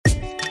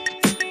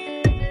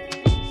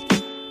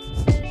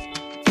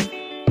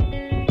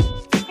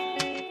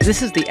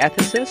This is The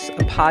Ethicist,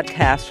 a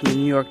podcast from the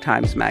New York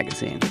Times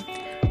Magazine.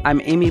 I'm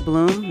Amy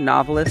Bloom,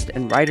 novelist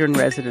and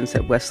writer-in-residence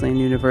at Wesleyan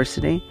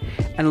University,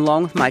 and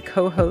along with my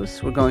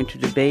co-hosts, we're going to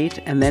debate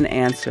and then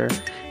answer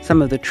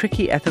some of the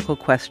tricky ethical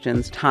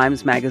questions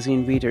Times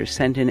Magazine readers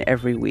send in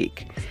every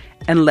week.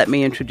 And let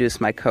me introduce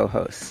my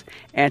co-hosts.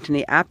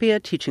 Anthony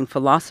Appia, teaching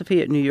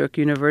philosophy at New York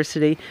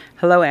University.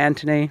 Hello,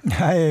 Anthony.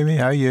 Hi, Amy.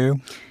 How are you?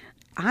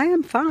 I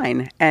am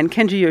fine. And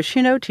Kenji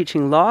Yoshino,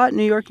 teaching law at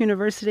New York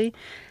University.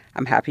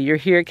 I'm happy you're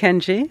here,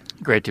 Kenji.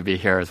 Great to be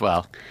here as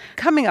well.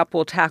 Coming up,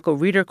 we'll tackle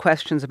reader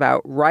questions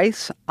about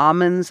rice,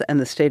 almonds, and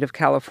the state of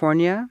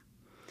California,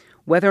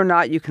 whether or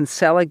not you can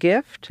sell a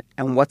gift,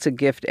 and what's a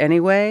gift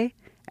anyway,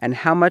 and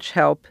how much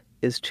help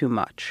is too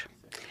much.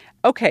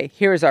 Okay,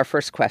 here is our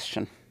first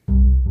question.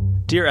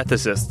 Dear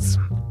ethicists,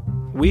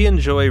 we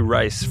enjoy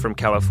rice from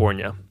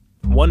California,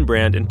 one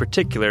brand in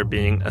particular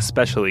being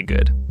especially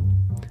good.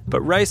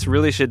 But rice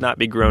really should not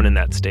be grown in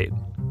that state.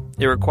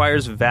 It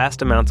requires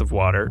vast amounts of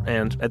water,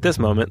 and at this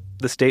moment,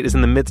 the state is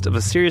in the midst of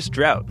a serious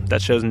drought that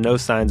shows no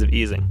signs of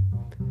easing.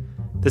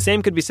 The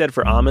same could be said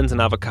for almonds and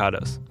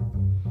avocados.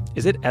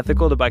 Is it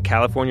ethical to buy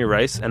California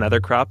rice and other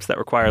crops that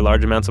require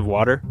large amounts of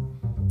water?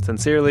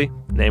 Sincerely,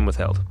 name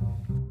withheld.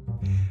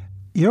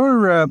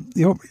 Your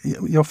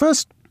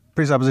first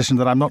presupposition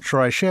that I'm not sure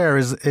I share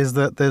is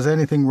that there's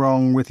anything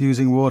wrong with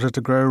using water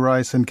to grow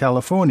rice in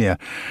California.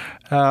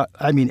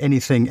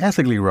 Anything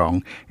ethically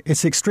wrong.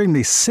 It's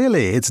extremely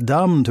silly. It's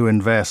dumb to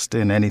invest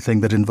in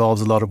anything that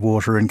involves a lot of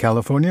water in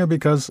California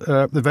because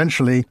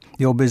eventually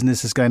your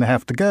business is going to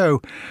have to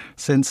go,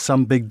 since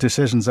some big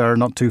decisions are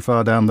not too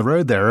far down the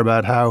road there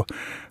about how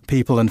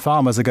people and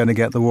farmers are going to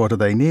get the water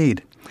they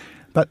need.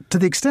 But to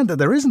the extent that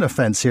there is an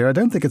offense here, I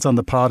don't think it's on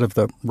the part of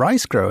the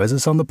rice growers.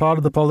 It's on the part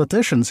of the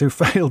politicians who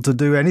failed to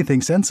do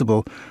anything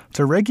sensible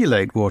to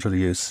regulate water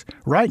use.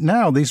 Right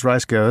now, these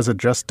rice growers are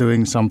just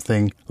doing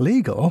something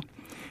legal.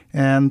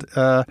 And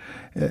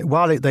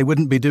while they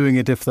wouldn't be doing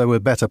it if there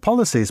were better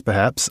policies,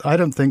 perhaps, I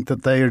don't think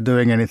that they are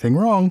doing anything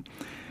wrong.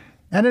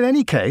 And in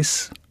any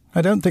case,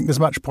 I don't think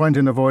there's much point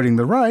in avoiding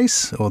the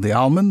rice or the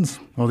almonds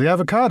or the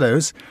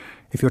avocados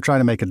if you're trying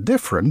to make a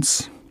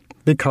difference,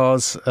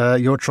 because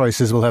your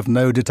choices will have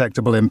no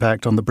detectable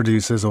impact on the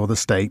producers or the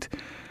state,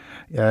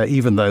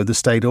 even though the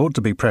state ought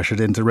to be pressured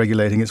into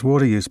regulating its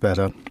water use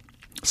better.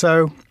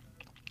 So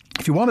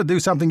if you want to do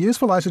something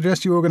useful, I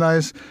suggest you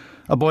organize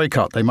a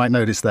boycott. They might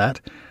notice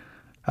that.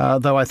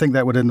 Though I think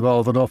that would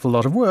involve an awful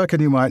lot of work,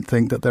 and you might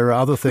think that there are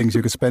other things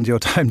you could spend your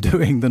time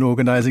doing than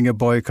organizing a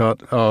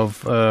boycott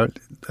of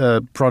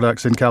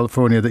products in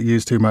California that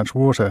use too much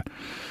water.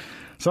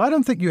 So I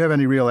don't think you have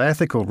any real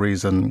ethical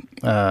reason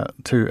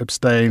to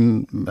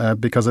abstain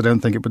because I don't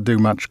think it would do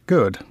much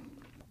good.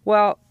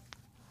 Well,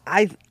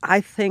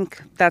 I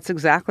think that's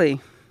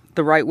exactly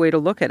the right way to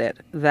look at it,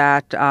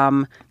 that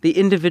the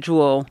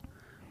individual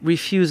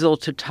refusal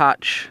to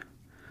touch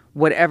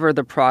whatever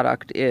the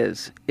product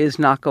is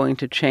not going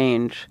to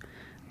change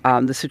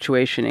the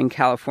situation in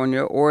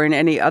California or in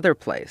any other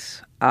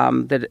place.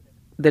 That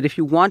if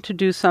you want to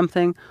do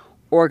something,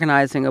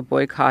 organizing a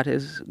boycott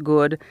is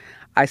good.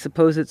 I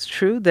suppose it's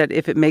true that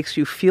if it makes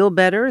you feel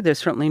better, there's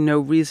certainly no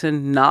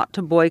reason not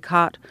to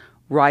boycott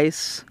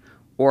rice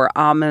or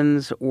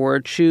almonds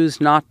or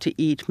choose not to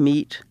eat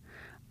meat,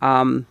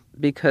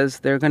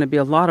 because there are going to be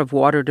a lot of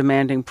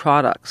water-demanding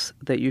products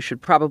that you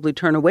should probably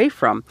turn away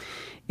from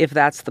if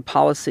that's the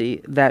policy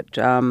that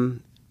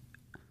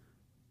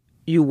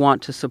you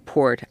want to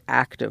support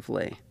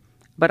actively.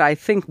 But I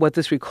think what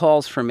this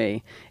recalls for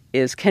me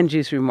is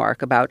Kenji's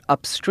remark about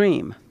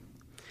upstream,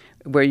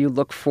 where you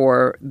look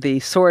for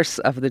the source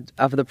of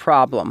the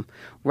problem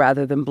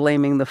rather than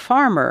blaming the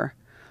farmer,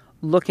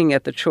 looking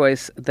at the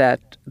choice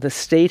that the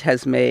state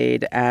has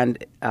made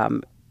and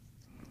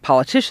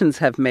politicians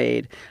have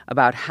made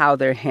about how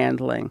they're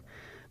handling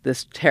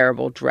this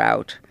terrible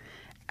drought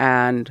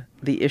and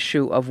the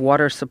issue of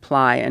water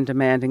supply and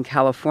demand in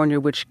California,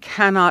 which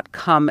cannot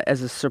come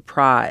as a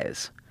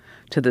surprise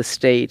to the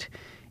state,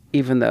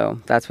 even though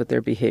that's what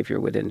their behavior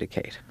would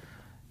indicate.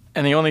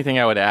 And the only thing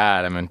I would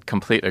add, I'm in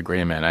complete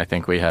agreement, I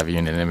think we have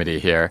unanimity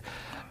here,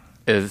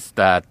 is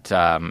that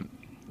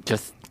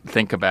just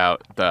think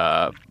about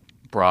the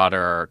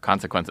broader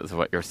consequences of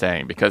what you're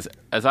saying. Because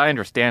as I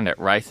understand it,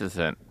 rice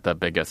isn't the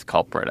biggest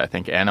culprit. I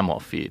think animal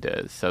feed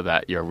is, so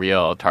that your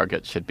real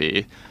target should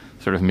be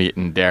sort of meat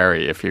and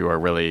dairy if you are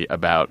really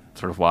about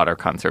sort of water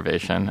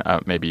conservation.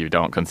 Maybe you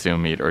don't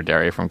consume meat or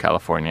dairy from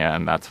California,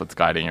 and that's what's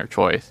guiding your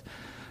choice.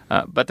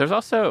 But there's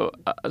also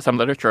some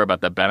literature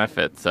about the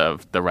benefits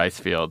of the rice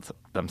fields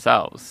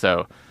themselves.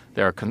 So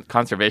there are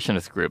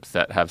conservationist groups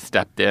that have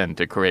stepped in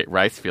to create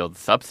rice field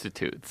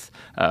substitutes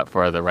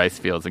for the rice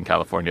fields in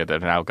California that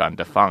have now gone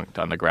defunct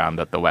on the ground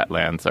that the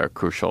wetlands are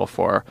crucial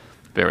for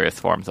various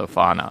forms of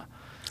fauna.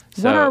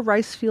 So, what are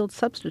rice field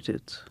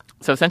substitutes?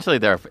 So essentially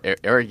they're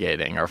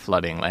irrigating or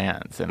flooding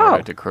lands in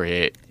order to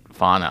create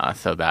fauna,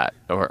 so that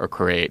or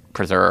create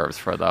preserves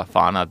for the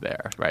fauna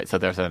there, right? So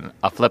there's a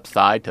flip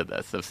side to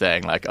this of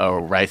saying like, oh,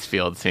 rice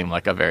fields seem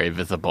like a very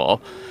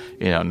visible,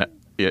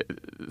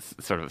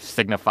 sort of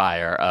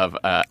signifier of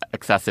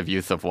excessive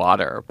use of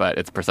water, but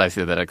it's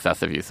precisely that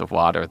excessive use of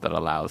water that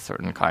allows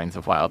certain kinds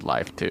of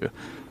wildlife to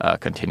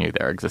continue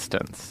their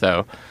existence.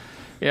 So,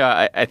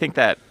 I think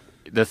that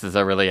this is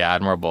a really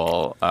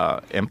admirable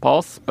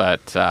impulse,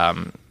 but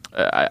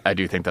I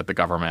do think that the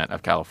government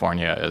of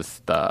California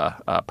is the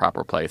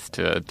proper place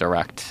to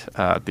direct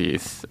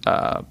these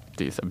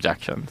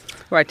objections.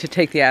 Right, to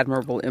take the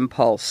admirable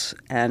impulse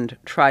and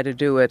try to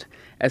do it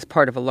as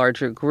part of a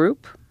larger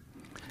group,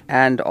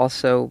 and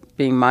also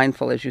being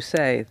mindful, as you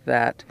say,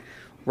 that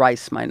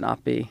rice might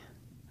not be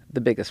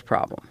the biggest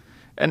problem.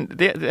 And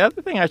the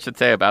other thing I should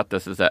say about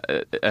this is that,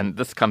 and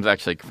this comes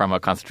actually from a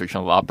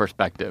constitutional law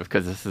perspective,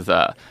 because this is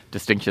a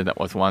distinction that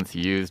was once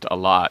used a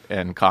lot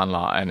in con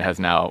law and has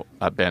now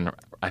been,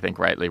 I think,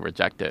 rightly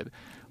rejected,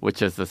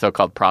 which is the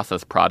so-called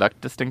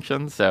process-product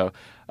distinction. So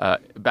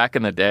back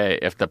in the day,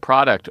 if the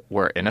product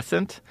were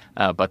innocent,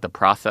 but the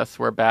process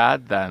were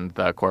bad, then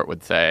the court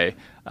would say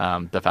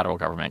the federal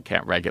government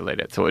can't regulate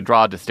it. So it would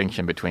draw a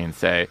distinction between,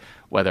 say,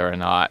 whether or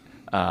not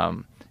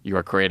you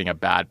are creating a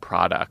bad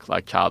product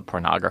like child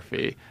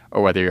pornography,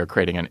 or whether you're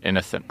creating an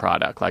innocent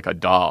product like a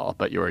doll,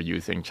 but you are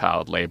using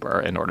child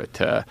labor in order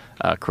to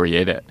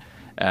create it.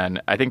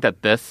 And I think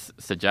that this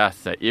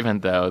suggests that even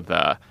though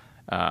the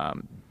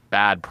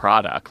bad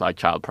product like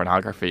child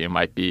pornography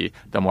might be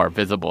the more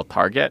visible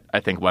target, I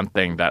think one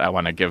thing that I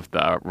want to give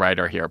the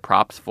writer here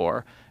props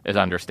for is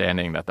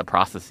understanding that the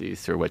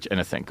processes through which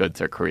innocent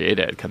goods are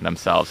created can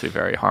themselves be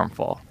very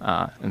harmful.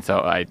 And so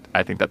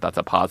I think that that's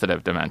a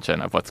positive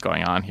dimension of what's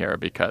going on here,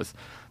 because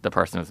the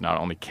person is not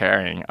only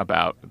caring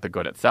about the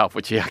good itself,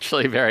 which he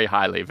actually very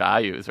highly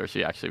values, or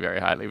she actually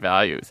very highly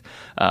values,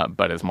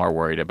 but is more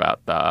worried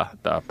about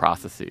the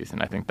processes.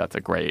 And I think that's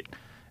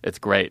it's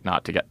great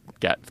not to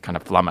get kind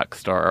of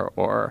flummoxed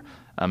or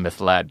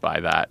misled by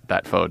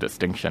that faux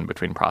distinction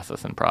between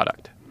process and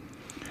product.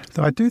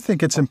 So I do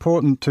think it's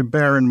important to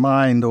bear in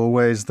mind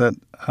always that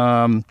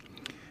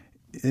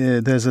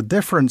there's a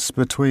difference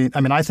between.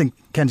 I mean, I think,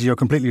 Kenji, you're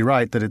completely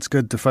right that it's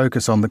good to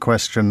focus on the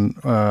question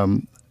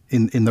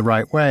in the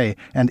right way,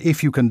 and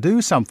if you can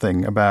do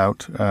something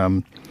about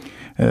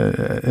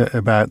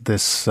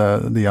this,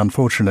 the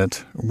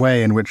unfortunate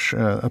way in which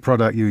a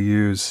product you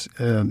use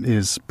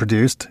is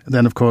produced,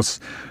 then of course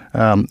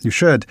you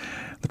should.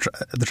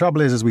 The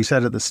trouble is, as we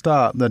said at the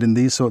start, that in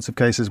these sorts of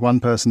cases, one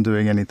person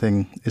doing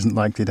anything isn't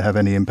likely to have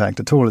any impact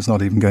at all. It's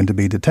not even going to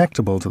be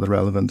detectable to the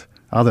relevant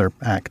other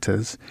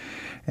actors.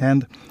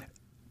 And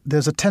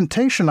there's a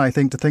temptation, I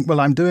think, to think, well,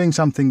 I'm doing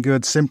something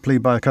good simply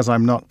because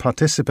I'm not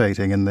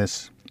participating in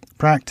this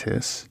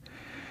practice.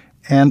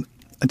 And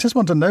I just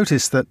want to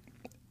notice that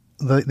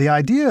the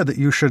idea that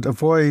you should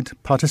avoid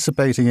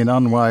participating in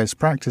unwise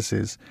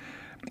practices,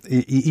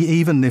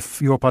 even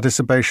if your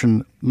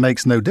participation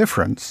makes no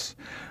difference,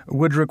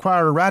 would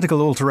require a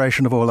radical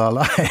alteration of all our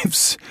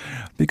lives,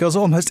 because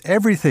almost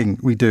everything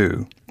we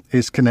do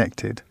is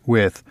connected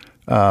with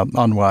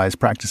unwise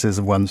practices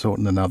of one sort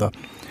and another.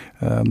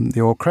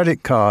 Your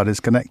credit card is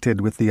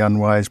connected with the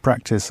unwise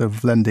practice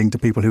of lending to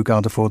people who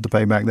can't afford to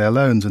pay back their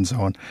loans and so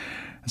on.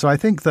 So I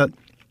think that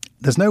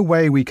there's no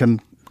way we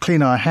can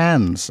clean our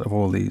hands of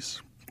all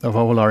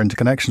our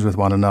interconnections with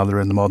one another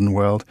in the modern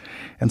world.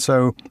 And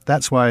so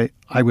that's why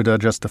I would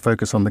urge us to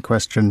focus on the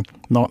question,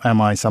 not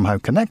am I somehow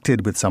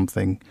connected with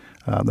something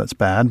that's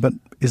bad, but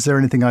is there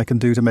anything I can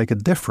do to make a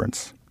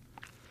difference?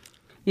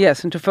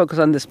 Yes, and to focus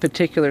on this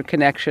particular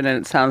connection, and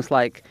it sounds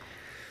like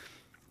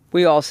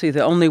we all see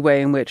the only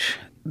way in which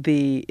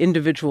the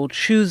individual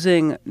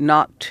choosing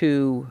not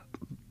to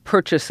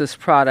purchase this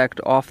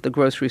product off the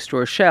grocery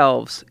store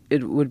shelves,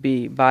 it would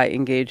be by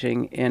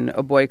engaging in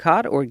a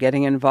boycott or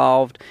getting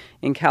involved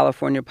in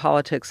California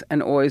politics,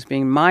 and always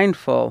being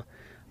mindful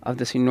of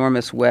this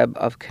enormous web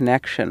of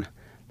connection.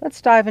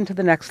 Let's dive into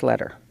the next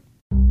letter.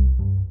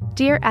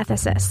 Dear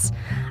ethicists,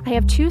 I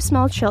have 2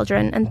 small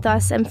children and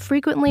thus am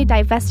frequently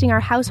divesting our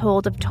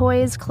household of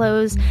toys,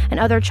 clothes, and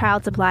other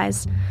child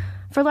supplies.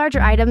 For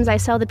larger items, I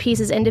sell the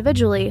pieces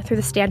individually through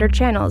the standard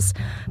channels,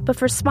 but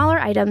for smaller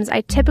items,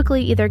 I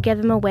typically either give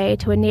them away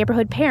to a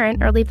neighborhood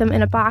parent or leave them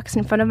in a box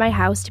in front of my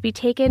house to be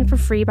taken for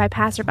free by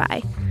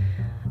passerby.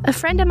 A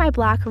friend on my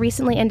block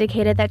recently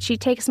indicated that she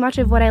takes much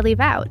of what I leave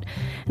out,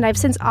 and I've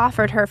since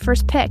offered her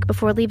first pick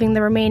before leaving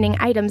the remaining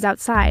items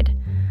outside.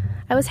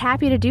 I was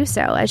happy to do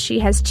so, as she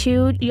has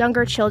 2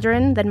 younger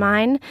children than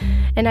mine,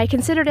 and I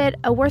considered it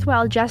a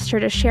worthwhile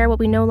gesture to share what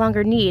we no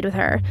longer need with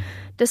her,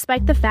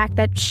 despite the fact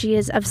that she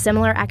is of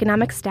similar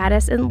economic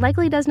status and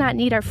likely does not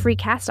need our free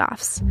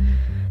cast-offs.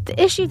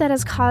 The issue that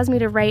has caused me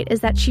to write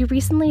is that she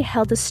recently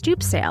held a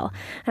stoop sale,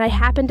 and I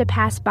happened to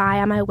pass by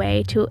on my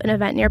way to an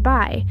event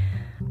nearby.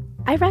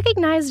 I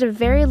recognized a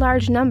very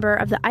large number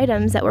of the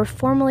items that were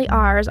formerly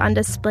ours on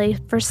display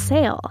for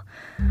sale.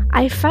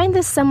 I find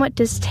this somewhat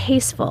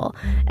distasteful,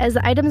 as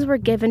the items were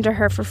given to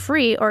her for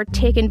free or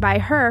taken by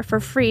her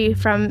for free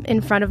from in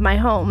front of my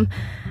home.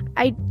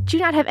 I do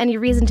not have any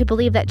reason to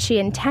believe that she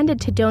intended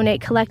to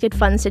donate collected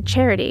funds to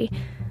charity.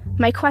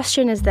 My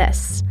question is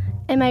this: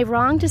 am I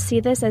wrong to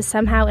see this as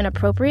somehow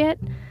inappropriate?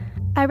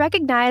 I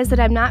recognize that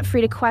I'm not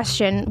free to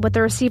question what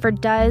the receiver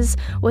does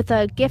with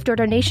a gift or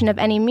donation of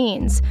any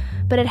means,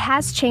 but it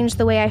has changed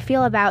the way I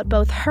feel about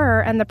both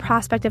her and the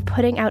prospect of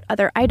putting out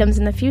other items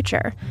in the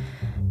future.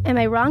 Am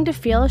I wrong to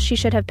feel she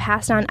should have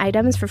passed on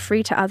items for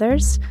free to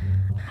others?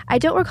 I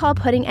don't recall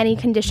putting any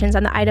conditions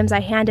on the items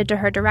I handed to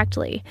her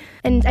directly,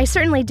 and I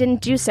certainly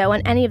didn't do so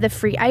on any of the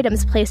free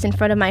items placed in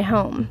front of my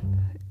home.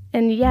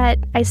 And yet,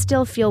 I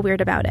still feel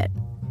weird about it.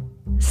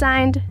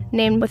 Signed,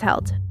 name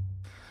withheld.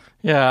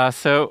 Yeah,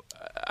 so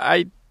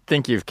I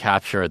think you've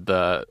captured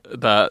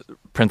the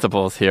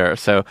principles here.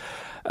 So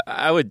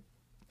I would,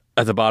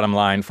 as a bottom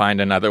line,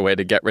 find another way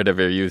to get rid of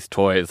your used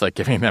toys, like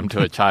giving them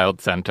to a child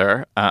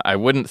center. I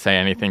wouldn't say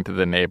anything to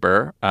the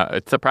neighbor.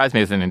 It surprised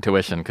me as an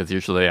intuition because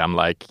usually I'm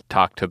like,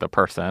 talk to the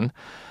person.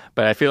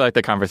 But I feel like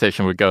the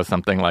conversation would go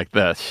something like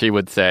this. She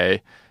would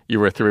say, you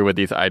were through with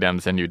these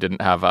items and you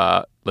didn't have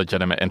a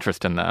legitimate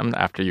interest in them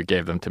after you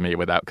gave them to me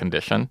without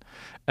condition.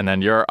 And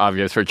then your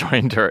obvious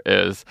rejoinder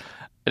is,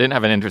 I didn't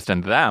have an interest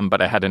in them,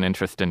 but I had an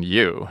interest in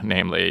you.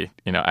 Namely,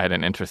 I had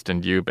an interest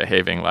in you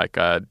behaving like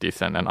a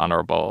decent and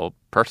honorable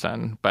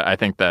person. But I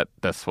think that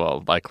this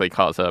will likely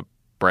cause a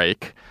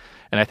break.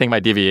 And I think my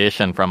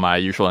deviation from my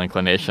usual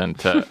inclination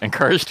to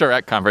encourage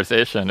direct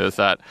conversation is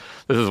that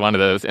this is one of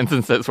those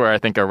instances where I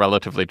think a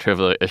relatively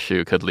trivial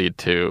issue could lead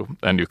to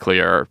a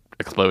nuclear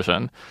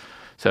explosion.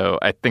 So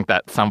I think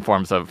that some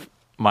forms of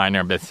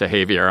minor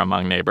misbehavior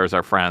among neighbors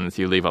or friends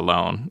you leave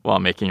alone while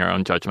making your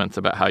own judgments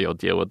about how you'll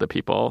deal with the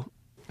people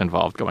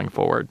involved going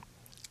forward.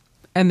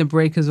 And the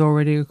break has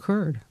already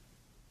occurred.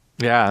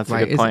 Yeah, that's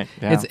a good point.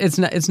 Yeah.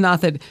 It's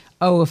not that,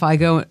 if I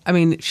go,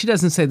 she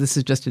doesn't say this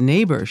is just a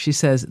neighbor. She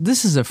says,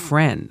 this is a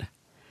friend.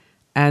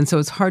 And so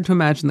it's hard to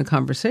imagine the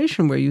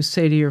conversation where you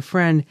say to your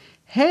friend,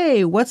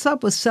 hey, what's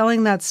up with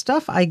selling that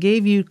stuff I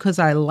gave you because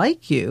I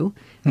like you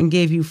and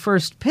gave you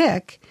first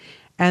pick?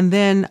 And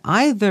then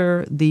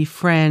either the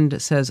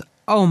friend says,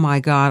 oh my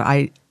God,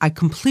 I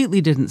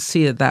completely didn't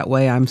see it that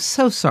way. I'm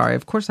so sorry.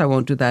 Of course I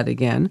won't do that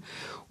again.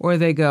 Or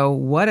they go,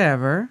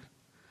 whatever.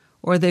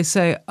 Or they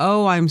say,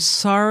 oh, I'm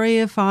sorry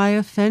if I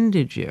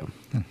offended you.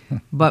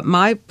 But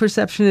my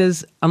perception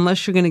is,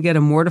 unless you're going to get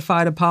a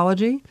mortified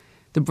apology,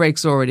 the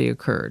break's already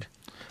occurred.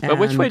 But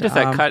which way does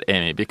that cut,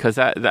 Amy? Because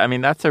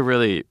that's a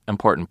really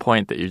important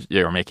point that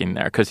you're making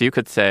there. Because you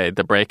could say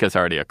the break has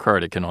already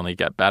occurred. It can only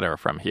get better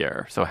from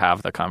here. So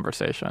have the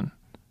conversation.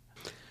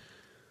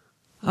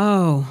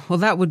 Oh, well,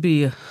 that would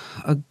be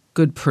a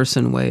good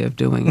person way of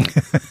doing it.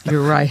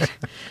 You're right.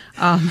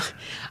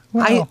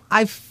 Well,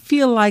 I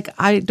feel like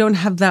I don't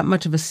have that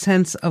much of a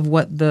sense of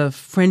what the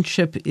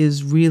friendship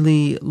is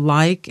really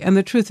like. And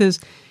the truth is,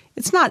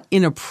 it's not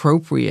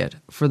inappropriate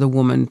for the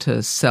woman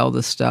to sell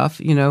the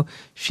stuff.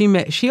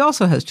 She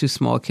also has 2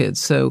 small kids.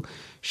 So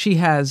she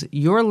has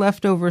your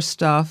leftover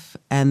stuff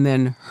and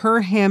then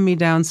her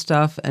hand-me-down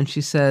stuff. And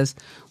she says,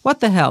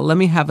 what the hell? Let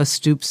me have a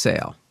stoop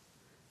sale.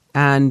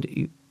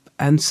 And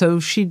so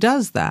she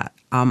does that.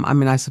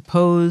 I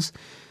suppose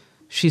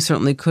she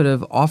certainly could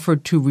have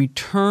offered to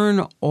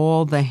return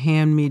all the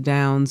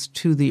hand-me-downs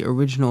to the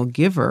original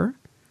giver.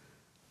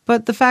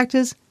 But the fact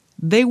is,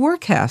 they were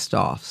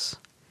cast-offs.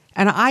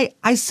 And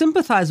I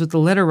sympathize with the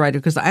letter writer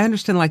because I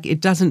understand, it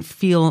doesn't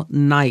feel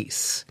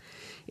nice.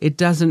 It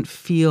doesn't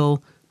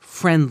feel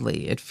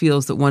friendly. It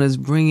feels that one is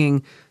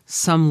bringing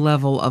some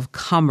level of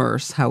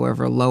commerce,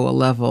 however low a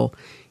level,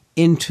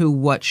 into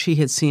what she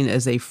had seen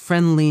as a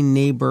friendly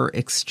neighbor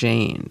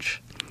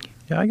exchange.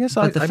 Yeah, I guess.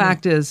 But the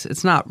fact is,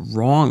 it's not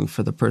wrong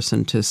for the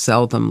person to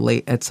sell them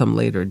at some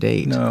later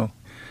date. No.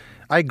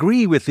 I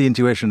agree with the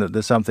intuition that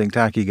there's something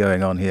tacky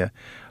going on here,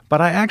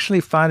 but I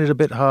actually find it a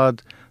bit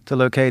hard to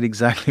locate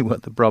exactly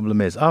what the problem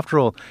is. After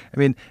all,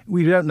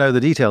 we don't know the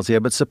details here,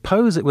 but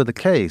suppose it were the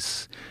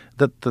case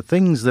that the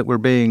things that were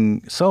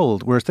being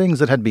sold were things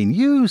that had been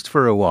used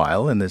for a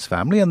while in this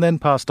family and then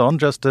passed on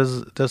just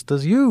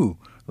as you,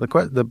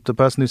 the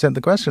person who sent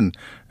the question,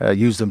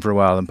 used them for a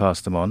while and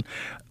passed them on.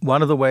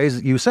 One of the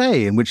ways you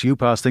say in which you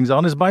pass things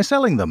on is by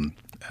selling them.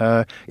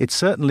 It's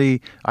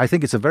certainly, I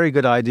think it's a very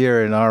good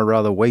idea in our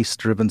rather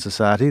waste-driven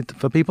society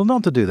for people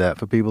not to do that,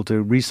 for people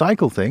to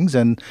recycle things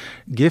and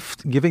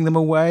giving them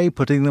away,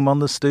 putting them on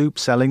the stoop,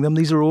 selling them.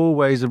 These are all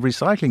ways of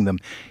recycling them.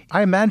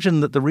 I imagine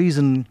that the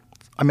reason,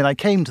 I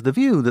came to the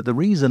view that the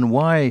reason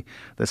why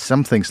there's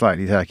something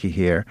slightly tacky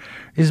here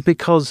is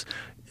because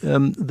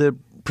the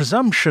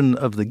presumption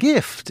of the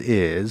gift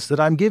is that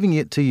I'm giving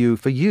it to you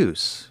for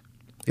use.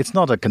 It's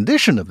not a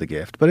condition of the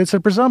gift, but it's a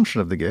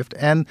presumption of the gift.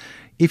 And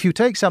if you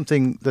take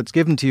something that's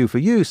given to you for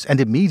use and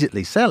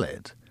immediately sell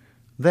it,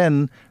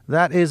 then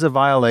that is a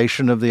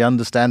violation of the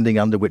understanding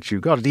under which you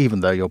got it, even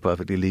though you're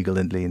perfectly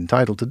legally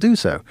entitled to do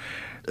so.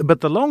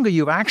 But the longer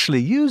you've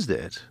actually used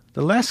it,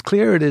 the less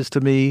clear it is to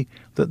me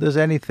that there's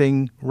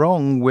anything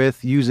wrong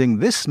with using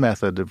this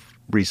method of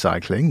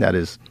recycling, that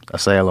is a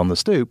sale on the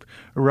stoop,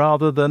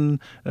 rather than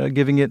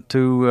giving it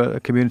to a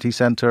community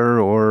centre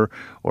or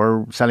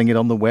selling it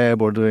on the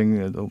web or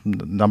doing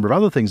a number of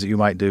other things that you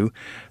might do.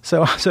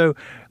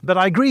 But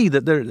I agree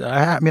that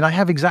I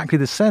have exactly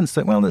the sense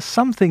that, well, there's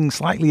something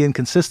slightly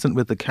inconsistent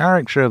with the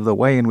character of the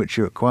way in which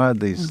you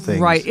acquired these things.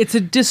 Right. It's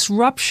a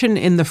disruption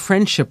in the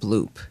friendship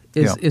loop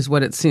is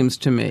what it seems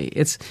to me.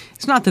 It's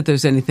not that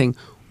there's anything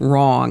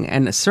wrong.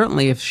 And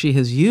certainly if she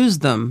has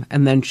used them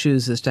and then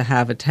chooses to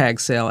have a tag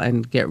sale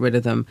and get rid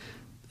of them,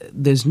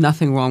 there's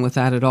nothing wrong with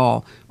that at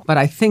all. But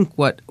I think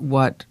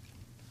what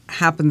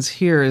happens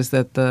here is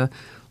that the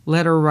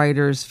letter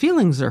writer's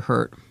feelings are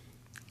hurt.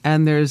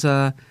 And there's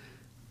a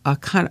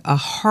kind of a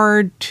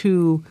hard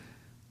to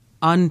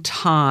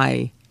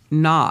untie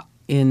knot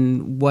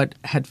in what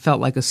had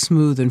felt like a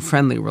smooth and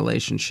friendly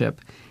relationship.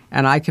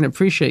 And I can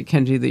appreciate,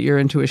 Kenji, that your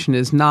intuition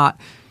is not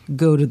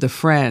go to the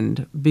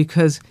friend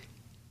because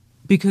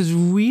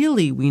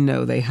really we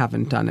know they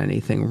haven't done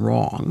anything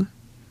wrong.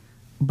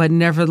 But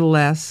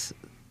nevertheless,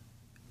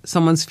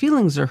 someone's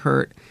feelings are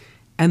hurt.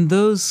 And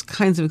those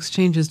kinds of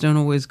exchanges don't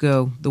always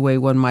go the way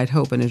one might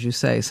hope. And as you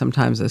say,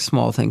 sometimes a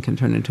small thing can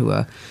turn into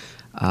a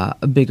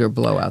bigger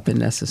blowout than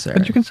necessary.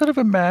 But you can sort of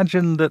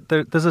imagine that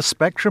there's a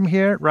spectrum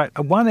here, right?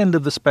 At one end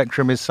of the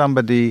spectrum is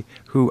somebody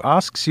who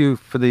asks you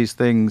for these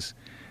things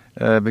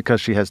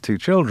because she has 2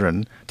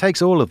 children,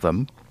 takes all of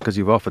them because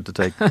you've offered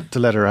to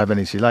let her have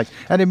any she likes,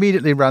 and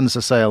immediately runs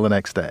a sale the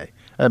next day.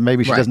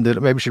 Maybe she doesn't do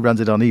it. Maybe she runs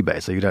it on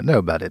eBay, so you don't know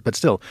about it. But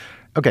still,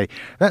 okay,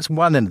 that's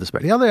one end of the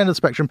spectrum. The other end of the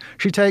spectrum,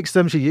 she takes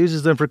them, she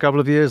uses them for a couple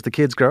of years, the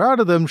kids grow out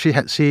of them, she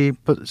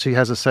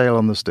has a sale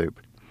on the stoop.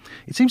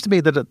 It seems to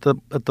me that at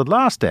the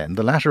last end,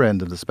 the latter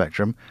end of the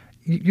spectrum,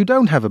 you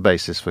don't have a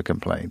basis for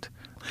complaint.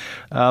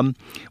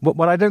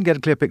 What I don't get a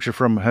clear picture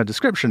from her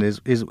description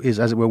is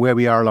as it were where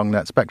we are along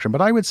that spectrum.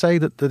 But I would say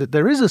that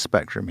there is a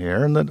spectrum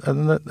here, and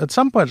that at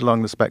some point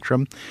along the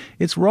spectrum,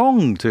 it's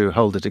wrong to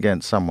hold it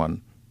against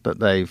someone that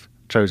they've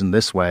chosen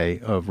this way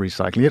of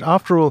recycling it.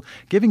 After all,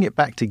 giving it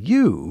back to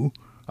you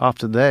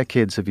after their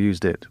kids have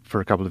used it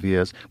for a couple of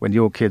years, when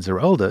your kids are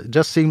older, it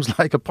just seems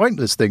like a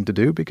pointless thing to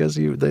do because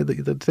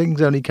the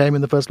things only came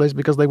in the first place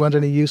because they weren't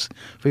any use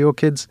for your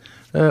kids.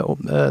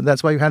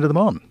 That's why you handed them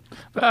on.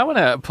 But I want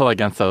to pull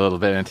against that a little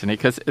bit, Anthony,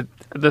 because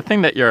the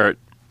thing that you're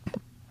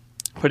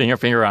putting your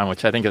finger on,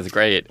 which I think is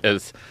great,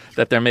 is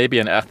that there may be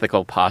an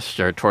ethical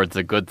posture towards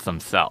the goods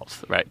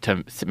themselves, right,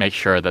 to make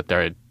sure that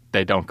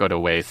they don't go to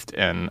waste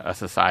in a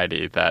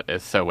society that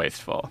is so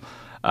wasteful.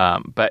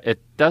 But it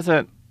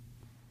doesn't,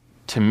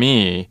 to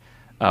me,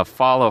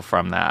 follow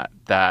from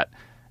that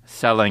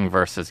selling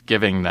versus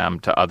giving them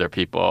to other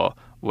people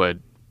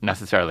would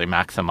necessarily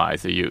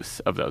maximize the use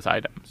of those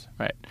items,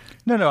 right?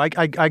 No, I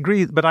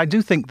agree, but I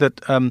do think that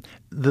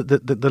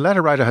the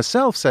letter writer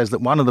herself says that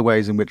one of the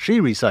ways in which she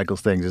recycles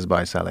things is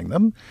by selling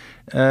them,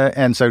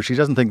 and so she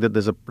doesn't think that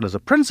there's a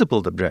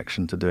principled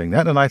objection to doing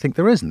that, and I think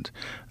there isn't.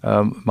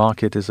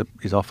 Market is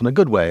often a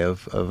good way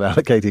of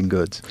allocating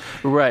goods.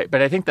 Right,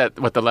 but I think that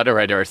what the letter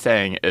writer is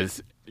saying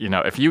is,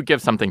 if you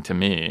give something to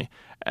me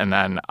and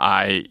then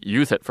I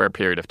use it for a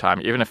period of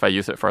time, even if I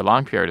use it for a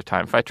long period of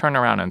time, if I turn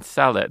around and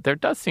sell it, there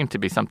does seem to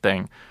be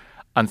something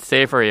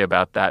unsavory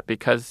about that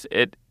because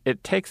it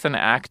takes an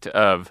act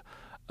of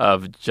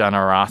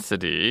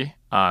generosity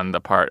on the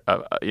part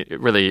of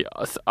really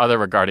other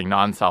regarding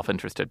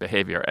non-self-interested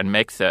behavior and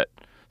makes it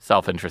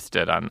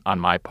self-interested on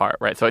my part,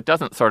 right? So it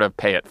doesn't sort of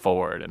pay it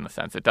forward in a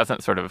sense. It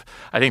doesn't sort of,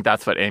 I think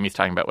that's what Amy's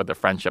talking about with the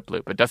friendship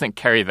loop. It doesn't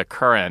carry the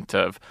current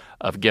of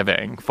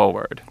giving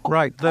forward.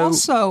 Right.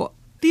 Also,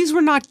 these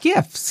were not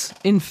gifts,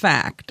 in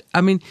fact. I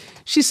mean,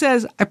 she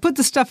says, I put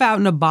the stuff out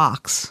in a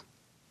box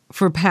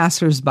for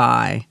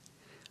passersby,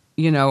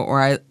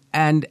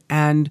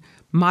 and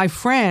my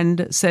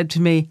friend said to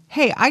me,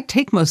 hey, I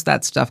take most of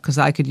that stuff because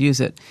I could use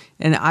it.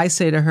 And I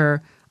say to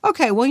her,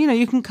 okay, well,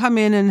 you can come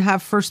in and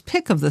have first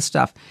pick of the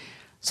stuff.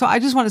 So I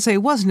just want to say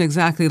it wasn't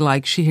exactly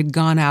like she had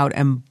gone out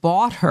and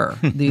bought her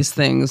these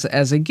things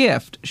as a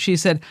gift. She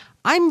said,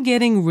 I'm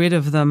getting rid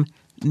of them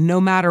no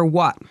matter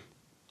what.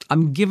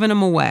 I'm giving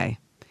them away.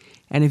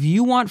 And if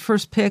you want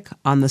first pick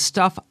on the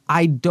stuff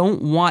I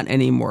don't want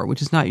anymore,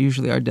 which is not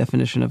usually our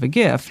definition of a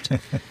gift,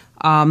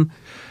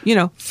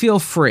 feel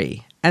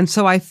free. And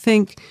so I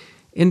think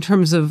in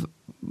terms of,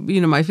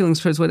 my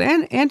feelings towards what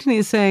Anthony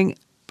is saying,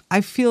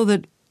 I feel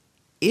that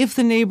if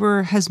the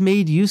neighbor has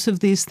made use of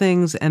these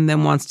things and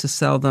then wants to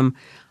sell them,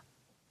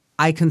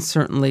 I can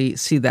certainly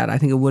see that. I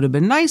think it would have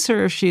been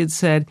nicer if she had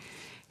said,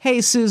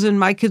 hey, Susan,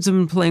 my kids have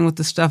been playing with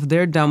the stuff.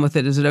 They're done with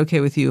it. Is it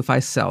okay with you if I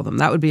sell them?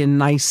 That would be a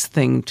nice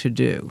thing to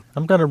do.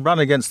 I'm going to run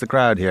against the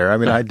crowd here. I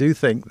mean, I do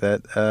think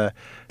that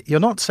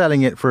you're not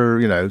selling it for,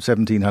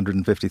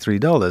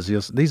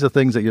 $1,753. These are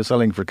things that you're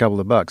selling for a couple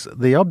of bucks.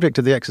 The object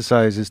of the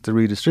exercise is to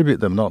redistribute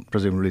them, not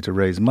presumably to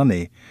raise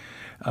money.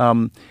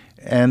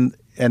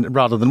 And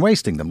rather than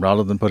wasting them,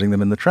 rather than putting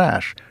them in the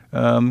trash.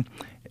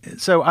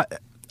 So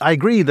I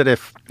agree that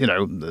if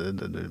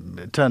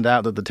it turned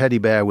out that the teddy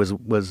bear was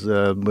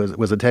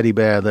a teddy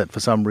bear that for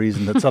some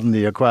reason had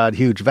suddenly acquired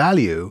huge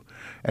value,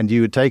 and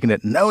you had taken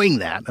it knowing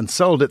that and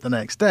sold it the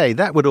next day,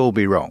 that would all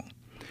be wrong.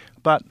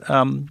 But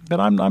I'm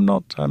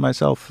not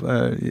myself.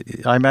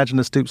 I imagine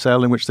a stoop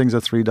sale in which things are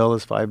 $3,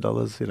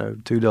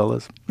 $5,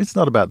 $2. It's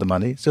not about the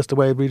money. It's just a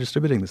way of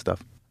redistributing the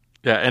stuff.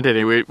 Yeah,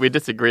 Anthony, we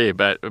disagree,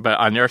 but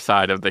on your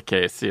side of the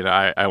case,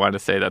 I want to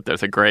say that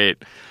there's a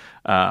great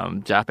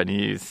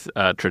Japanese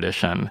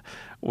tradition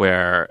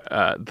where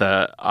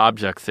the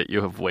objects that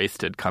you have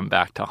wasted come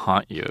back to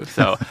haunt you.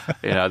 So,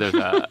 there's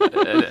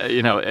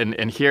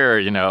and here,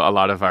 a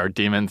lot of our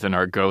demons and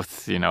our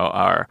ghosts,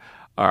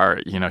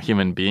 are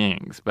human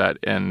beings, but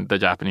in the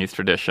Japanese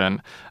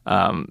tradition,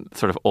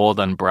 sort of old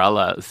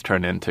umbrellas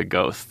turn into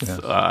ghosts. Yes.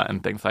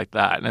 And things like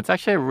that. And it's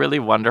actually a really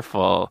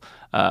wonderful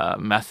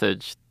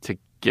message to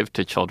give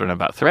to children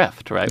about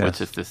thrift, right? Yes.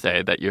 Which is to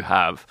say that you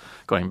have,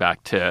 going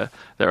back to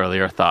the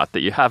earlier thought, that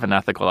you have an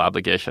ethical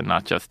obligation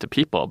not just to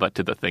people, but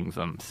to the things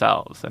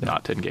themselves and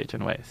not to engage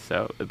in waste.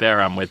 So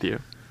there I'm with you.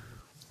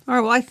 All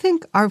right. Well, I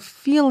think our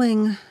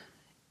feeling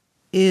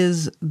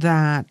is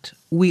that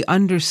we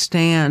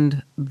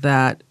understand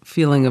that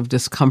feeling of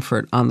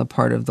discomfort on the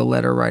part of the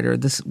letter writer.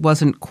 This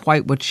wasn't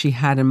quite what she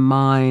had in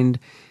mind,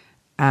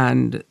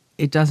 and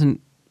it doesn't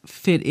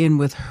fit in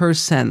with her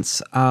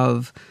sense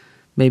of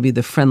maybe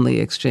the friendly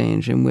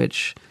exchange in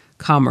which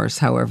commerce,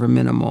 however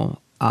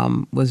minimal,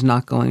 was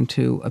not going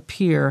to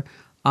appear.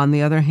 On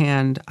the other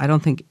hand, I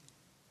don't think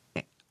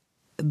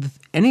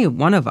any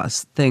one of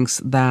us thinks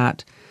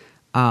that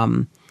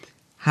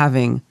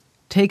having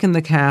taken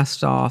the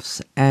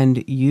cast-offs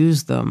and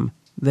used them,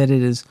 that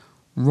it is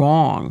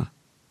wrong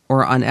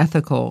or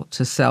unethical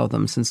to sell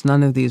them, since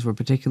none of these were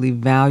particularly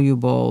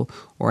valuable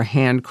or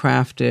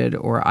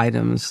handcrafted or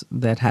items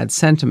that had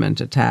sentiment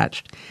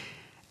attached.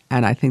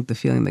 And I think the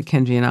feeling that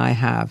Kenji and I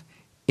have,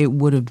 it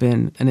would have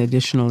been an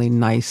additionally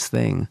nice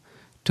thing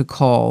to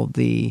call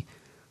the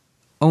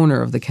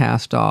owner of the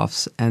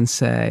cast-offs and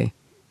say,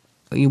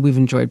 we've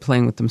enjoyed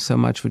playing with them so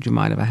much, would you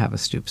mind if I have a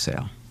stoop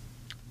sale?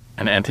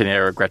 And Anthony, I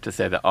regret to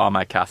say that all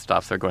my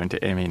cast-offs are going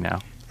to Amy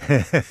now.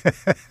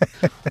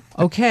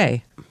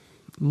 Okay,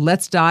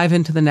 let's dive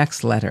into the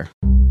next letter.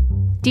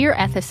 Dear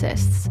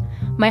ethicists,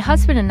 my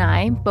husband and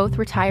I, both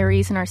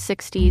retirees in our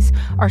 60s,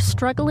 are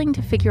struggling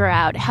to figure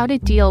out how to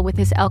deal with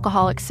his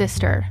alcoholic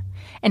sister,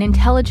 an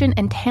intelligent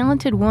and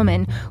talented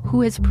woman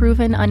who has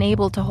proven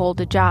unable to hold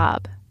a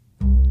job.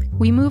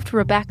 We moved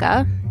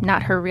Rebecca,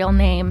 not her real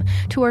name,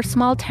 to our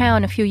small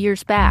town a few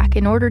years back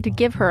in order to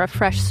give her a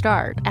fresh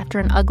start after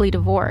an ugly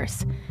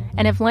divorce,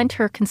 and have lent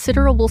her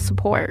considerable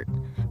support,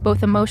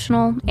 both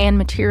emotional and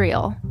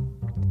material.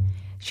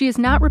 She has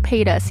not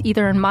repaid us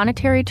either in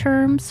monetary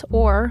terms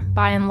or,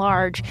 by and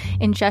large,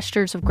 in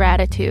gestures of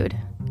gratitude.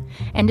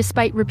 And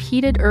despite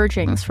repeated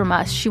urgings from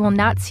us, she will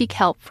not seek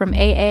help from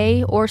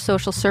AA or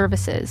social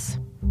services.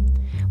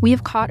 We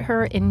have caught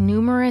her in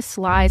numerous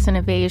lies and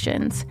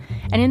evasions,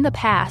 and in the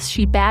past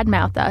she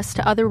badmouthed us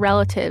to other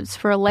relatives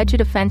for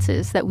alleged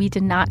offenses that we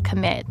did not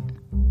commit.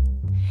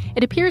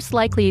 It appears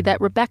likely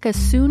that Rebecca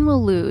soon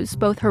will lose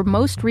both her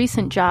most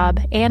recent job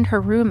and her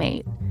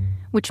roommate,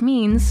 which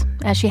means,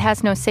 as she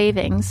has no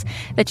savings,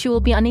 that she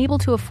will be unable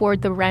to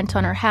afford the rent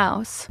on her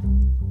house.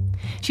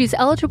 She is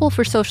eligible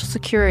for Social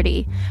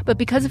Security, but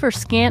because of her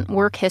scant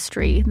work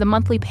history, the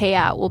monthly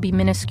payout will be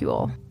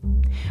minuscule.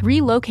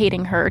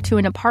 Relocating her to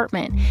an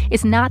apartment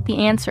is not the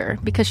answer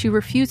because she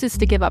refuses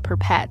to give up her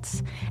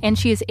pets, and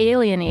she is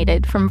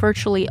alienated from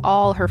virtually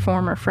all her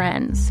former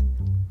friends.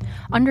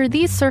 Under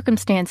these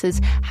circumstances,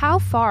 how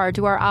far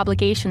do our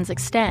obligations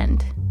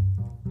extend?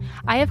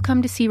 I have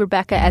come to see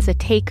Rebecca as a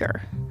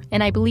taker,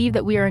 and I believe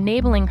that we are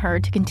enabling her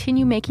to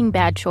continue making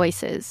bad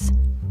choices.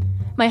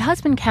 My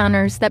husband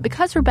counters that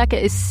because Rebecca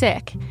is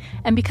sick,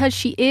 and because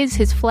she is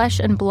his flesh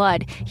and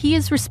blood, he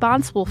is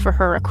responsible for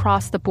her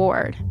across the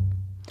board.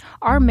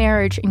 Our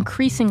marriage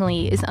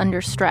increasingly is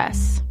under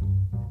stress.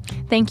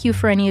 Thank you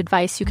for any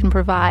advice you can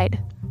provide.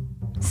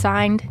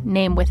 Signed,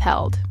 name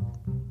withheld.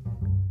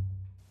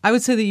 I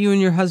would say that you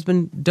and your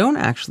husband don't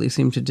actually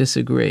seem to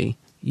disagree.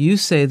 You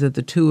say that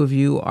the two of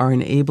you are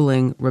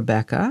enabling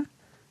Rebecca,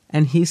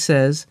 and he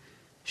says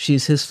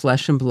she's his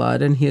flesh and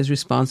blood and he is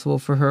responsible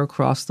for her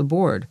across the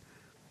board.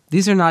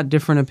 These are not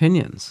different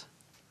opinions.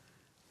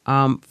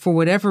 For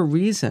whatever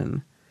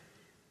reason,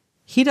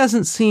 he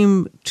doesn't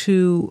seem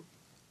to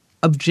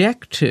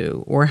object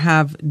to or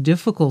have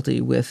difficulty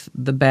with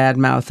the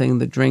bad-mouthing,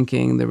 the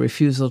drinking, the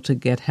refusal to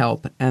get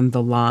help, and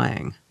the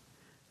lying.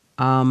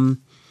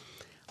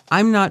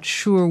 I'm not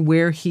sure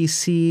where he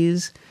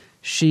sees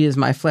she is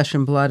my flesh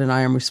and blood and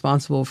I am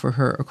responsible for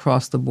her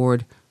across the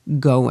board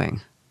going.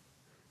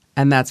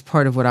 And that's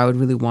part of what I would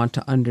really want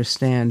to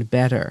understand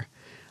better.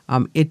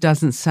 It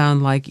doesn't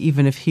sound like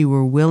even if he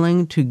were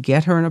willing to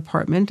get her an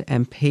apartment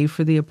and pay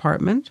for the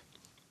apartment,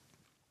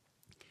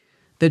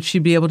 that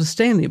she'd be able to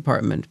stay in the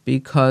apartment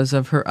because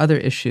of her other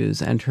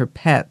issues and her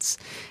pets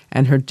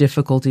and her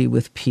difficulty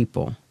with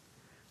people.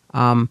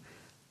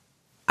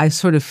 I I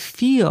sort of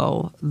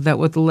feel that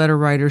what the letter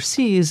writer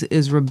sees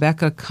is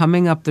Rebecca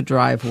coming up the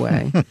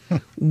driveway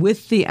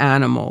with the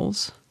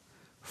animals,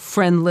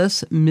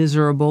 friendless,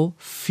 miserable,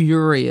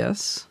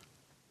 furious,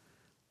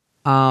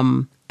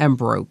 and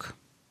broke,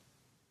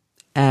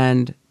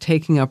 and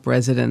taking up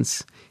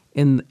residence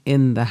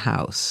in the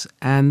house.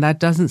 And that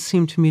doesn't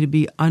seem to me to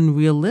be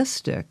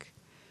unrealistic.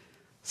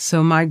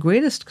 So my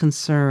greatest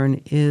concern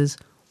is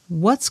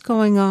what's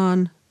going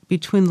on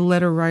between the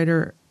letter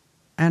writer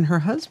and her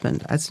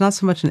husband. It's not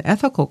so much an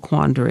ethical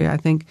quandary. I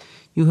think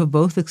you have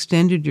both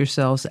extended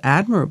yourselves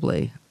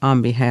admirably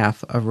on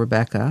behalf of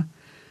Rebecca,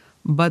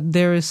 but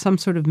there is some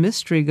sort of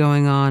mystery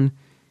going on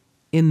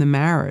in the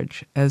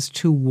marriage as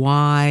to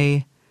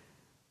why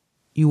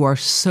you are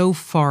so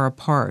far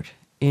apart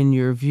in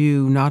your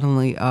view not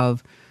only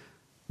of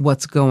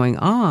what's going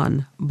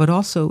on, but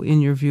also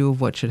in your view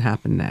of what should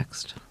happen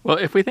next. Well,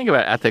 if we think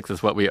about ethics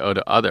as what we owe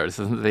to others,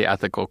 isn't the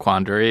ethical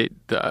quandary,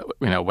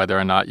 whether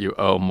or not you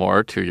owe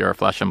more to your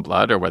flesh and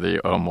blood or whether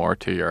you owe more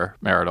to your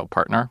marital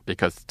partner?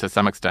 Because to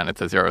some extent,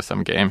 it's a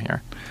zero-sum game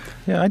here.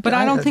 Yeah, but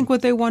I don't think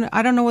what they want.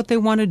 I don't know what they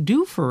want to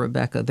do for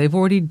Rebecca. They've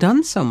already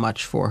done so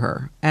much for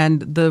her,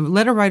 and the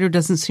letter writer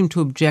doesn't seem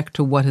to object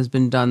to what has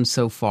been done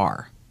so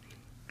far.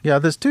 Yeah,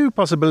 there's two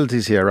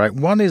possibilities here, right?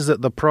 One is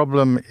that the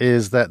problem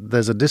is that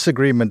there's a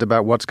disagreement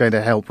about what's going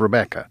to help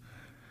Rebecca.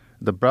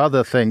 The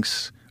brother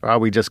thinks,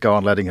 we just go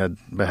on letting her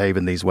behave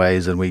in these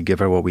ways and we give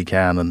her what we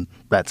can and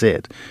that's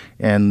it.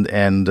 And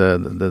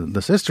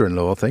the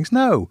sister-in-law thinks,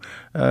 no,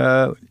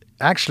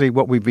 actually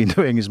what we've been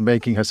doing is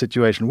making her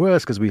situation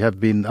worse because we have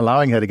been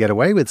allowing her to get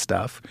away with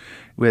stuff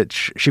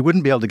which she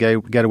wouldn't be able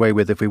to get away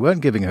with if we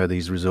weren't giving her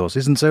these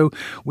resources. And so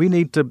we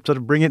need to sort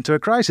of bring it to a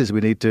crisis. We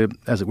need to,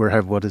 as it were,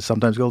 have what is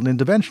sometimes called an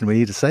intervention. We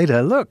need to say to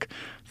her, look,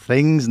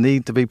 things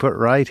need to be put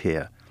right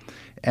here.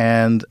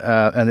 And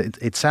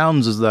it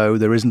sounds as though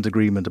there isn't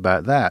agreement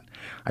about that.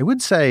 I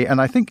would say,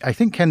 and I think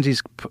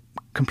Kenji's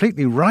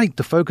completely right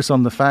to focus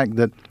on the fact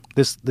that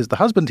the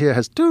husband here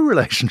has two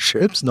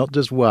relationships, not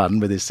just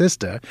one, with his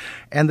sister,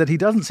 and that he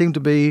doesn't seem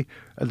to be,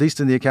 at least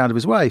in the account of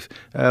his wife,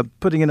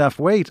 putting enough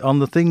weight on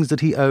the things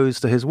that he owes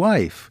to his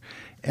wife.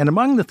 And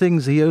among the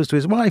things he owes to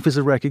his wife is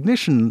a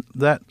recognition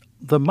that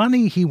the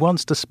money he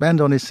wants to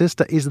spend on his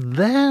sister is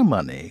their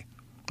money.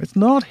 It's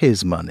not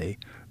his money.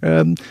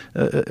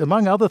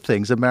 Among other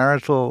things, a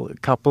marital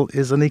couple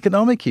is an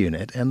economic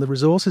unit, and the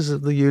resources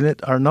of the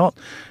unit are not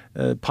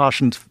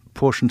portioned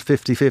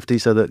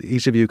 50-50 so that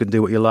each of you can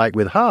do what you like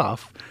with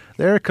half.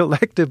 They're a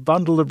collective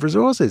bundle of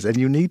resources, and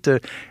you need to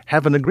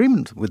have an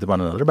agreement with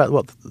one another about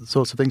what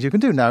sorts of things you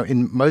can do. Now,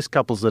 in most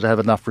couples that have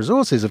enough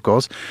resources, of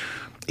course,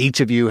 each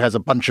of you has a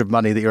bunch of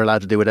money that you're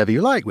allowed to do whatever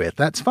you like with.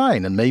 That's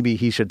fine. And maybe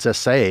he should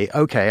just say,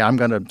 okay, I'm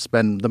going to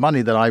spend the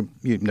money that I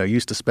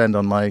used to spend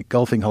on my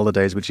golfing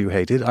holidays, which you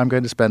hated, I'm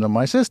going to spend on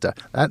my sister.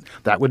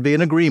 That would be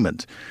an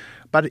agreement.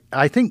 But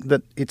I think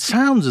that it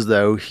sounds as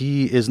though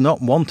he is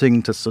not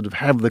wanting to sort of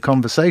have the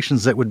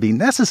conversations that would be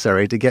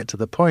necessary to get to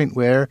the point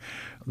where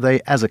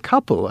they, as a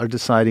couple, are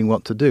deciding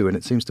what to do. And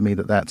it seems to me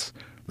that that's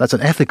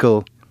an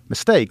ethical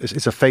mistake.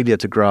 It's a failure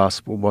to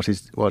grasp what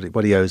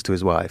he owes to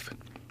his wife.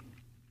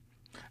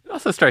 It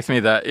also strikes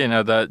me that,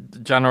 the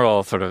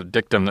general sort of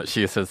dictum that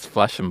she is his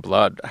flesh and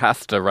blood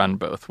has to run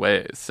both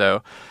ways.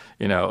 So,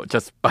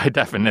 just by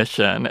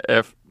definition,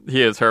 if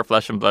he is her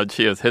flesh and blood,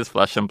 she is his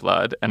flesh and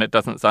blood, and it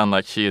doesn't sound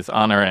like she is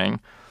honoring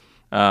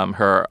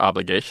her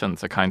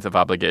obligations, the kinds of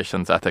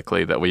obligations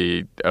ethically that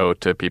we owe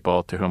to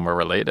people to whom we're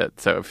related.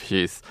 So if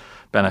she's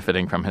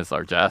benefiting from his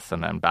largesse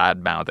and then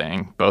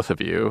bad-mouthing both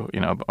of you,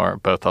 or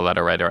both the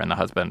letter writer and the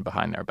husband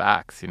behind their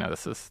backs,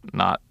 this is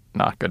not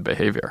good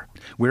behavior.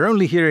 We're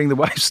only hearing the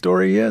wife's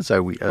story here, so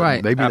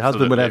right. Maybe the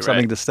husband would have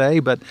something to say,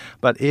 but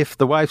if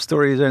the wife's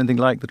story is anything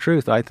like the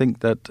truth, I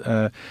think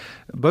that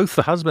both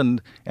the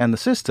husband and the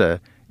sister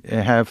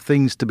have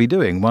things to be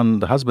doing. One,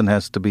 the husband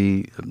has to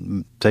be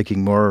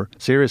taking more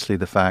seriously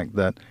the fact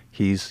that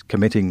he's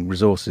committing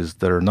resources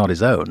that are not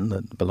his own,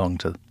 that belong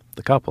to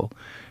the couple.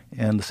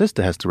 And the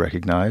sister has to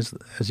recognize,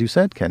 as you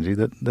said, Kenji,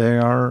 that they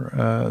are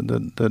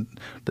that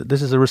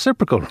this is a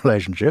reciprocal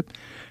relationship,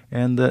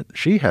 and that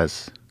she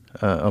has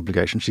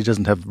obligations. She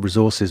doesn't have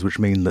resources which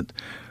mean that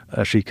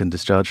she can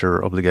discharge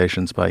her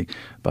obligations by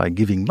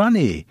giving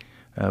money.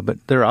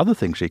 But there are other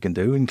things she can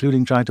do,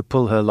 including trying to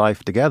pull her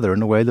life together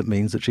in a way that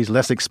means that she's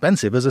less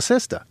expensive as a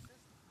sister.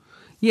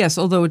 Yes,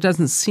 although it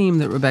doesn't seem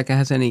that Rebecca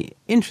has any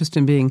interest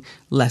in being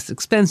less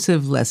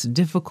expensive, less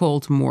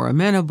difficult, more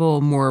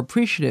amenable, more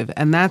appreciative.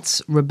 And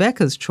that's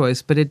Rebecca's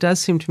choice. But it does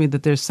seem to me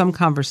that there's some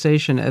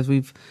conversation, as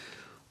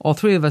all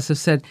three of us have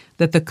said,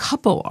 that the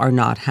couple are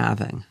not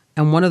having.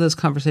 And one of those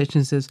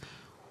conversations is,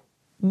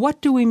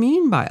 what do we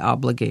mean by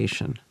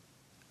obligation?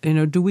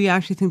 Do we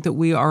actually think that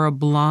we are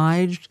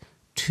obliged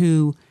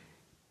to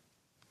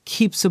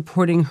keep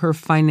supporting her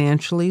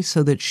financially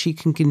so that she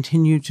can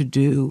continue to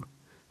do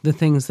the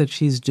things that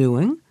she's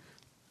doing?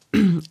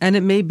 And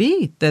it may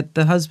be that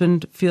the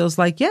husband feels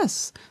like,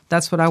 yes,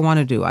 that's what I want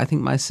to do. I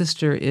think my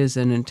sister is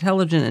an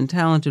intelligent and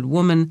talented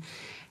woman,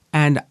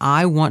 and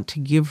I want to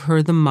give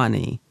her the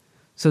money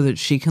so that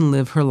she can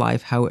live her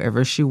life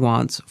however she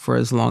wants for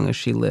as long as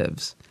she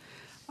lives,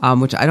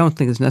 which I don't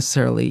think is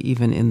necessarily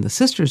even in the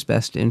sister's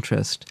best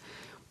interest.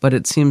 But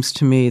it seems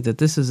to me that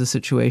this is a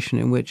situation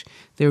in which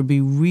there would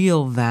be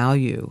real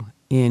value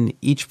in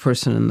each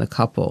person in the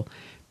couple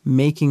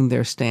making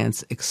their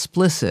stance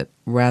explicit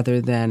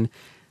rather than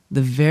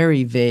the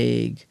very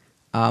vague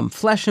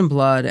flesh and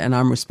blood, and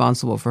I'm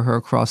responsible for her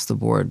across the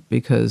board,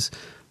 because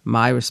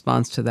my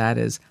response to that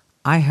is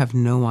I have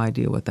no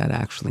idea what that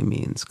actually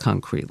means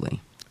concretely.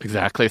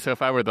 Exactly. So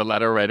if I were the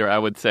letter writer, I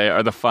would say,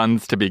 are the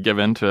funds to be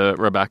given to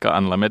Rebecca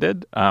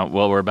unlimited?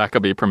 Will Rebecca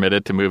be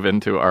permitted to move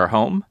into our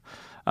home?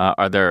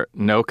 Are there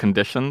no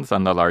conditions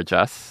on the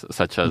largesse,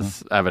 such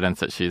as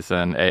evidence that she's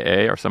in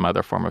AA or some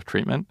other form of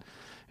treatment?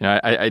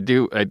 I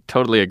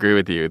totally agree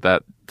with you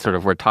that sort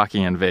of we're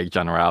talking in vague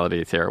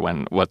generalities here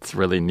when what's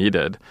really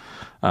needed,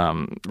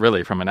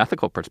 really from an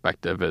ethical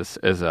perspective,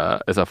 is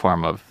a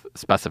form of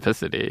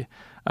specificity.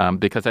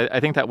 Because I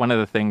think that one of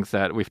the things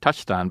that we've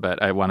touched on,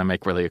 but I want to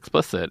make really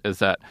explicit, is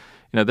that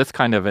this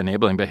kind of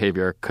enabling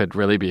behavior could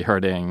really be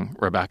hurting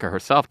Rebecca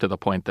herself to the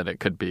point that it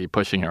could be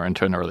pushing her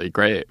into an early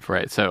grave,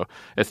 right? So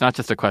it's not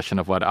just a question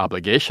of what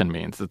obligation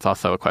means; it's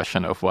also a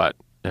question of what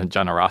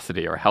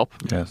generosity or help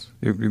means.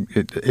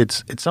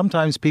 Yes, it's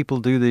sometimes people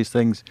do these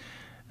things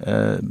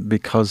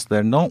because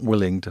they're not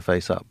willing to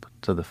face up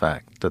to the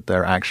fact that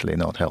they're actually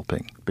not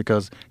helping,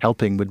 because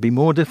helping would be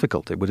more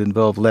difficult. It would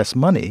involve less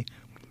money,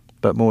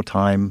 but more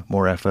time,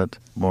 more effort,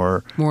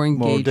 more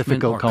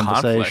difficult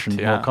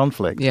conversation, more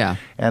conflict. Yeah.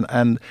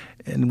 And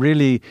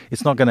really,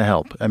 it's not going to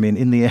help. I mean,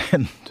 in the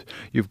end,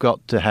 you've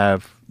got to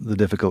have the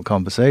difficult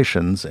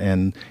conversations,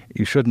 and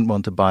you shouldn't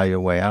want to buy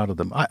your way out of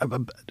them.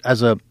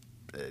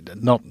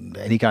 Not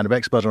any kind of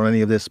expert on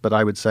any of this, but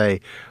I would say,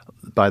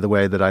 by the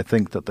way, that I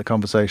think that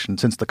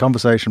since the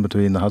conversation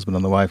between the husband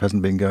and the wife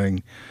hasn't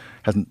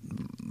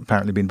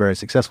apparently been very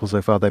successful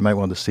so far, they might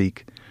want to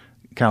seek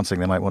counseling.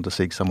 They might want to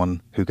seek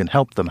someone who can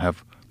help them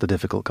have the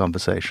difficult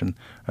conversation,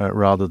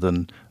 rather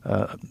than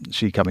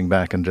she coming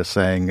back and just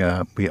saying,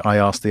 I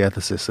asked the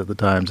ethicists at the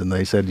Times and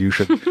they said you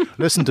should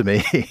listen to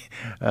me.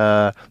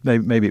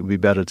 Maybe it would be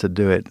better to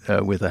do it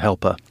with a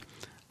helper.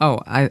 Oh,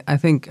 I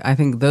think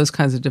those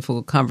kinds of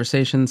difficult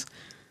conversations,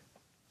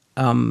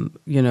 a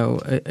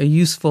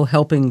useful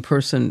helping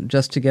person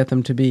just to get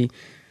them to be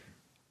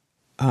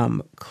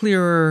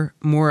clearer,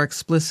 more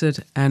explicit,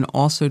 and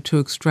also to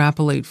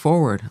extrapolate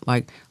forward.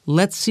 Like,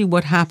 let's see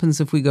what happens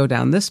if we go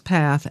down this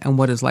path and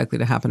what is likely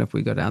to happen if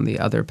we go down the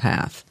other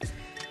path.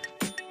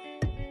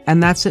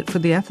 And that's it for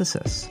The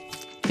Ethicists.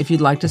 If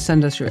you'd like to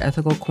send us your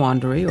ethical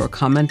quandary or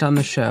comment on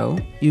the show,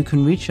 you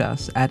can reach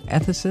us at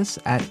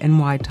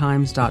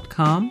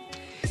ethicists@nytimes.com.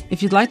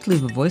 If you'd like to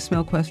leave a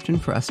voicemail question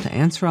for us to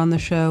answer on the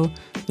show,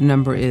 the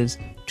number is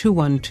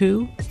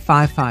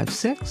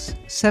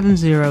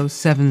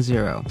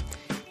 212-556-7070.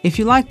 If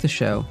you like the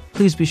show,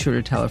 please be sure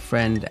to tell a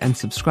friend and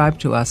subscribe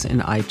to us in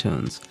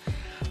iTunes.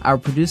 Our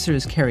producer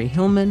is Carrie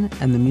Hillman,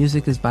 and the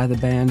music is by the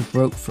band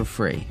Broke for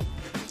Free.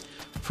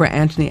 For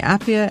Anthony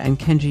Appia and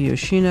Kenji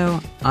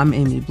Yoshino, I'm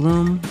Amy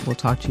Bloom. We'll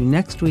talk to you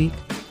next week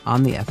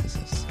on The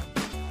Ethicists.